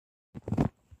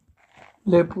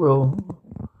Liberal.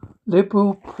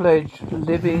 Liberal pledge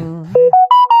living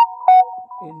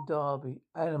in Derby.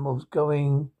 Animals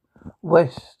going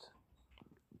west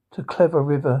to Clever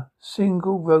River.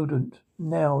 Single rodent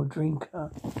now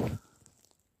drinker.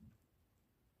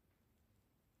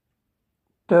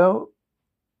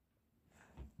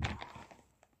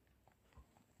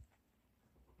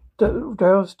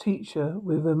 Dale's teacher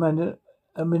with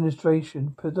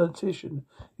administration, pediatrician,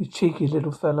 his cheeky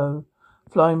little fellow.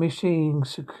 Flying machine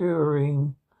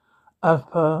securing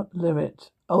upper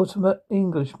limit. Ultimate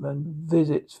Englishman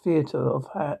visits theatre of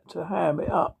to ham it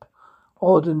up.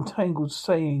 Odd and tangled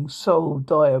saying, soul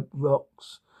dire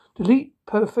rocks. Delete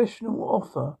professional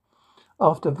offer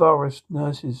after virus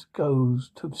nurses goes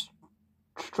to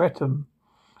Streatham.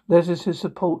 Letters to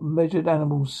support measured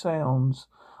animal sounds.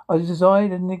 A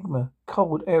desired enigma,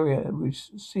 cold area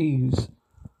receives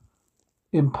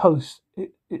in post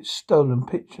its stolen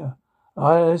picture.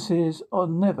 Alice's are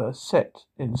never set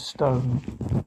in stone.